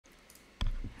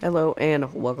Hello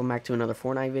and welcome back to another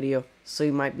Fortnite video. So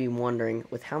you might be wondering,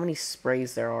 with how many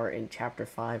sprays there are in Chapter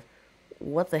 5,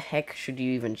 what the heck should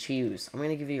you even choose? I'm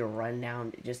going to give you a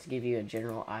rundown just to give you a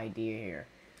general idea here.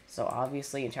 So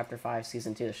obviously in Chapter 5,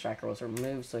 Season 2, the Striker was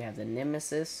removed, so we have the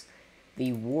Nemesis,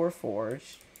 the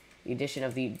Warforged, the addition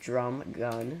of the Drum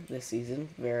Gun this season,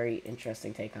 very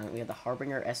interesting take on it. We have the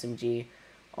Harbinger SMG,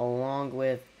 along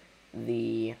with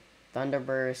the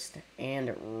Thunderburst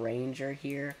and Ranger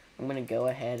here. I'm going to go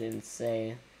ahead and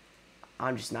say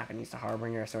I'm just not going to use the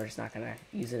Harbinger, so we're just not going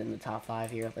to use it in the top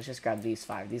 5 here. Let's just grab these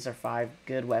 5. These are 5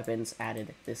 good weapons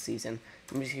added this season.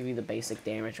 Let me just give you the basic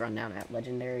damage rundown. At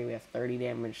Legendary, we have 30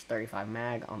 damage, 35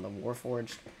 mag on the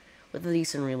Warforged, with a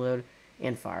decent reload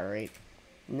and fire rate.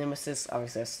 Nemesis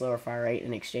obviously has slower fire rate,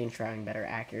 in exchange for having better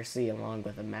accuracy, along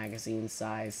with a magazine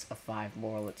size of 5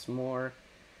 bullets more.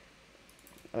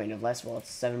 Of less bullets,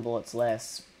 7 bullets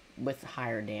less, with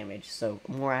higher damage. So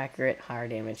more accurate, higher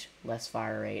damage, less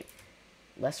fire rate,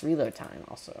 less reload time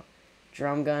also.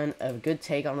 Drum gun, a good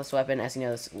take on this weapon. As you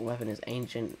know, this weapon is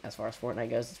ancient as far as Fortnite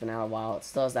goes. It's been out a while. It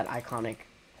still has that iconic,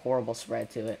 horrible spread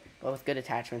to it. But with good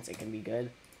attachments, it can be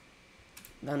good.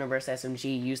 Thunderburst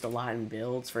SMG used a lot in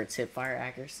builds for its hip fire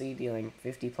accuracy, dealing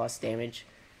 50 plus damage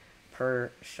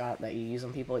per shot that you use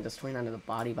on people. It does 29 to the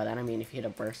body. By that I mean if you hit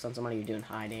a burst on somebody, you're doing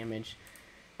high damage.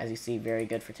 As you see, very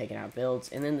good for taking out builds.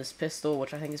 And then this pistol,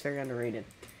 which I think is very underrated.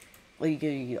 Well, you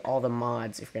get all the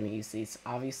mods if you're going to use these.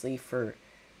 Obviously, for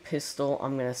pistol,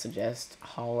 I'm going to suggest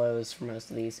hollows for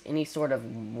most of these. Any sort of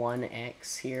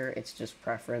 1x here, it's just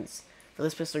preference. For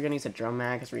this pistol, you're going to use a drum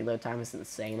mag, because reload time is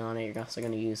insane on it. You're also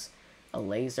going to use a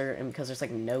laser, and because there's like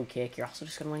no kick, you're also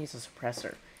just going to want to use a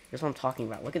suppressor. Here's what I'm talking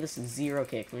about. Look at this 0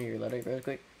 kick. Let me reload it really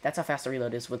quick. That's how fast the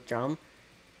reload is with drum.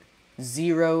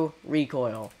 0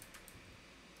 recoil.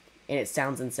 And it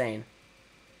sounds insane.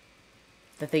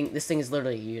 This thing is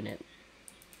literally a unit.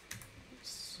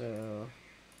 So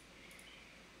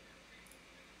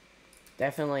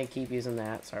definitely keep using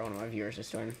that. Sorry, one of my viewers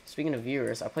just joined. Speaking of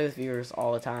viewers, I play with viewers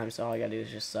all the time, so all you gotta do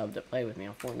is just sub to play with me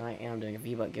on Fortnite, and I'm doing a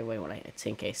V-Buck giveaway when I hit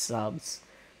 10k subs.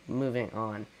 Moving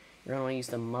on. You're gonna want to use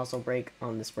the muzzle brake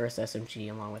on this burst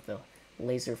SMG along with the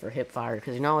laser for hip fire,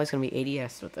 because you're not always gonna be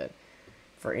ADS with it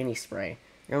for any spray.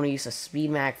 You're going to use a speed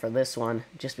mag for this one,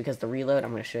 just because the reload,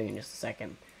 I'm going to show you in just a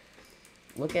second.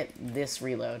 Look at this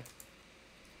reload.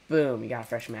 Boom, you got a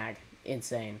fresh mag.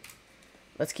 Insane.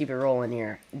 Let's keep it rolling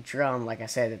here. Drum, like I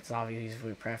said, it's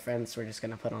obviously preference. We're just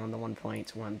going to put on the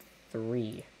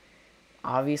 1.13.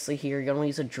 Obviously here, you're going to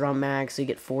use a drum mag, so you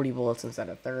get 40 bullets instead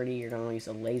of 30. You're going to use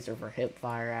a laser for hip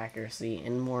fire accuracy.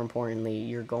 And more importantly,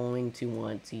 you're going to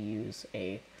want to use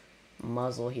a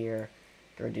muzzle here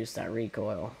to reduce that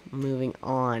recoil. Moving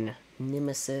on,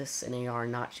 Nemesis and AR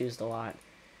not used a lot.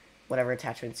 Whatever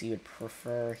attachments you would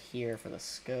prefer here for the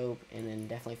scope, and then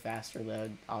definitely fast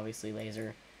reload, obviously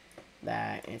laser.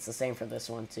 And it's the same for this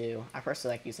one too. I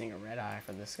personally like using a red eye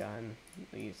for this gun.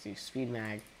 We use speed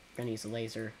mag. I'm gonna use a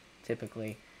laser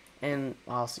typically, and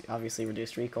also obviously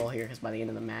reduced recoil here, because by the end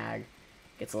of the mag,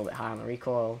 it gets a little bit high on the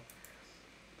recoil.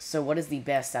 So what is the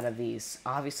best out of these?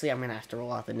 Obviously, I'm gonna have to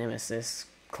roll out the Nemesis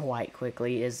quite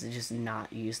quickly. Is just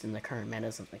not used in the current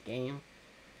metas of the game.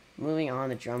 Moving on,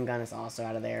 the drum gun is also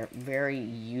out of there. Very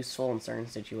useful in certain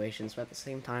situations, but at the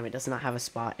same time, it does not have a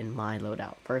spot in my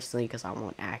loadout personally, because I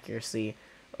want accuracy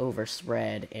over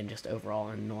spread and just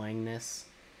overall annoyingness.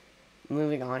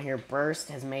 Moving on here, burst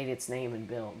has made its name in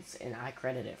builds, and I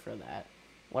credit it for that.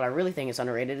 What I really think is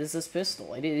underrated is this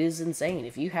pistol. It is insane.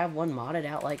 If you have one modded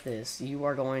out like this, you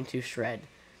are going to shred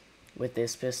with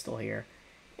this pistol here.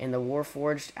 And the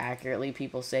Warforged, accurately,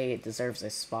 people say it deserves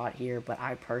a spot here, but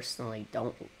I personally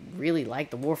don't really like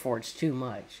the Warforged too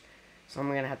much. So I'm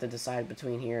going to have to decide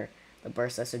between here, the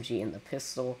Burst SMG and the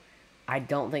pistol. I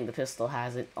don't think the pistol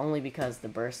has it, only because the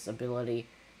Burst's ability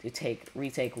to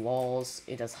retake walls,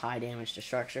 it does high damage to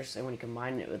structures, and when you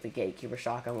combine it with the Gatekeeper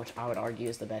shotgun, which I would argue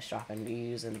is the best shotgun to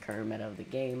use in the current meta of the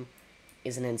game,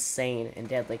 is an insane and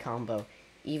deadly combo.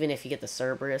 Even if you get the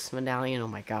Cerberus medallion, oh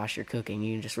my gosh, you're cooking.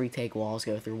 You can just retake walls,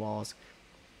 go through walls.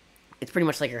 It's pretty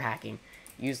much like you're hacking.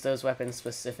 Use those weapons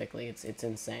specifically. It's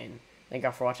insane. Thank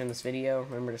y'all for watching this video.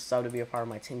 Remember to sub to be a part of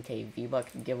my 10k V-Buck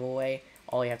giveaway.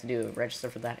 All you have to do to register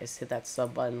for that is hit that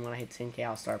sub button. When I hit 10k,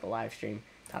 I'll start up a live stream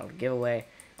titled Giveaway.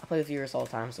 I play with viewers all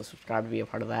the time, so subscribe to be a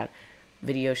part of that.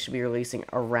 Video should be releasing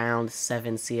around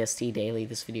 7 CST daily.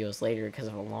 This video is later because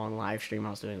of a long live stream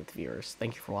I was doing with viewers.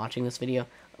 Thank you for watching this video.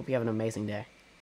 Hope you have an amazing day.